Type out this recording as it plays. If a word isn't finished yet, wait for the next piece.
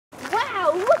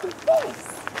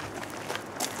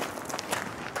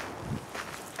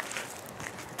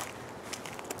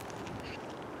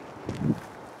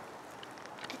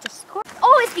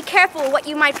careful with what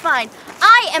you might find.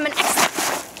 I am an expert.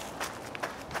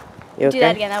 You okay? Do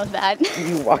that again, that was bad.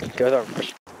 You walking through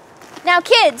the... Now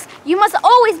kids, you must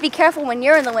always be careful when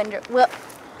you're in the winter. Well,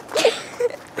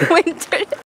 winter.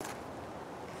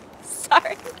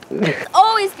 Sorry.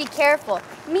 Always be careful.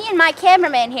 Me and my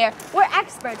cameraman here, we're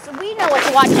experts, so we know what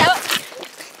to watch out.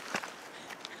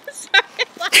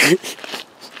 Sorry.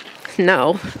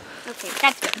 No. Okay,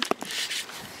 that's good.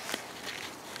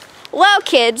 Well,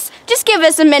 kids, just give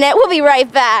us a minute. We'll be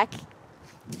right back.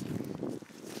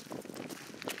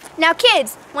 Now,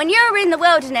 kids, when you're in the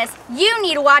wilderness, you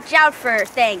need to watch out for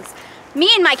things. Me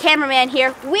and my cameraman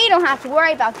here, we don't have to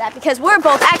worry about that because we're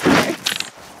both experts.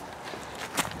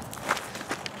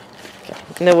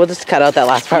 No, we'll just cut out that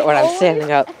last part when I'm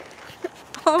standing up.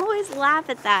 Always laugh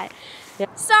at that. Yeah.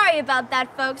 Sorry about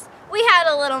that, folks. We had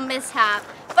a little mishap,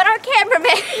 but our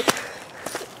cameraman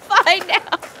fine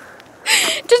now.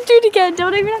 Just do it again.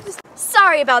 Don't even have to.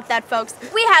 Sorry about that, folks.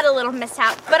 We had a little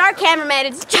mishap, but our cameraman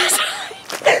is just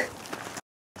fine.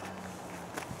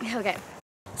 Okay.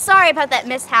 Sorry about that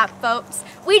mishap, folks.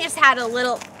 We just had a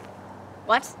little.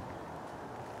 What?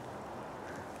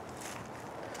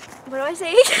 What do I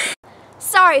say?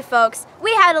 Sorry, folks.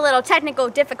 We had a little technical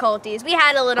difficulties. We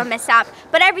had a little mishap,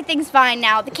 but everything's fine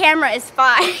now. The camera is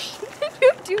fine.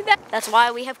 You do that. That's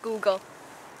why we have Google.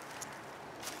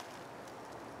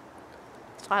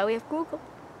 That's why we have Google.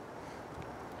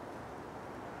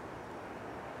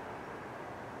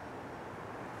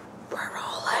 We're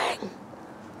rolling.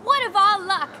 What of all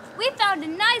luck? We found a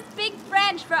nice big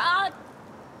branch for all.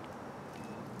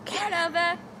 Get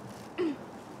over.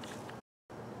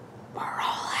 We're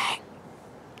rolling.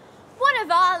 What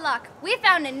of all luck? We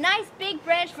found a nice big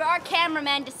branch for our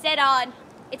cameraman to sit on.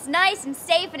 It's nice and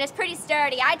safe and it's pretty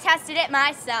sturdy. I tested it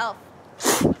myself.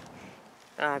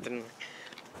 I didn't.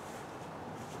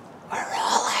 We're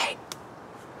rolling.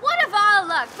 What of all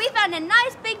luck? We found a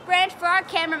nice big branch for our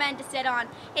cameraman to sit on.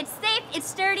 It's safe, it's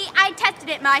sturdy. I tested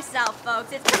it myself,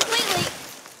 folks. It's completely...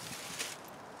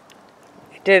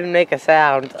 It didn't make a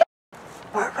sound.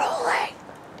 We're rolling.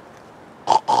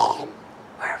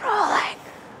 We're rolling.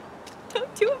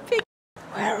 Don't do a big...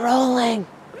 We're rolling.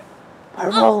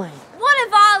 We're rolling. What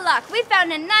of all luck? We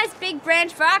found a nice big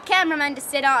branch for our cameraman to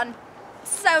sit on.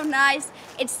 So nice.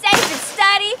 It's safe, it's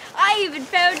steady. I even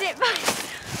found it myself.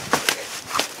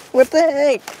 What the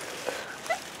heck?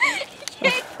 You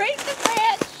can't break the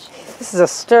branch. This is a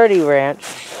sturdy branch.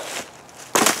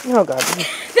 Oh God.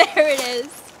 There it is.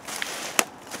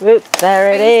 Whoop,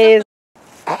 there it is.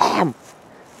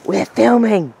 We're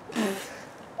filming.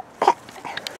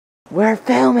 We're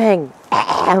filming.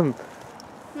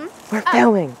 We're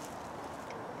filming.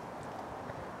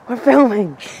 We're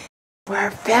filming.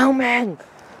 We're filming.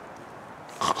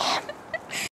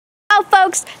 Well,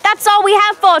 folks, that's all we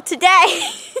have for today.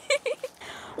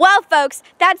 Well, folks,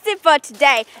 that's it for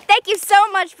today. Thank you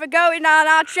so much for going on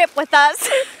our trip with us.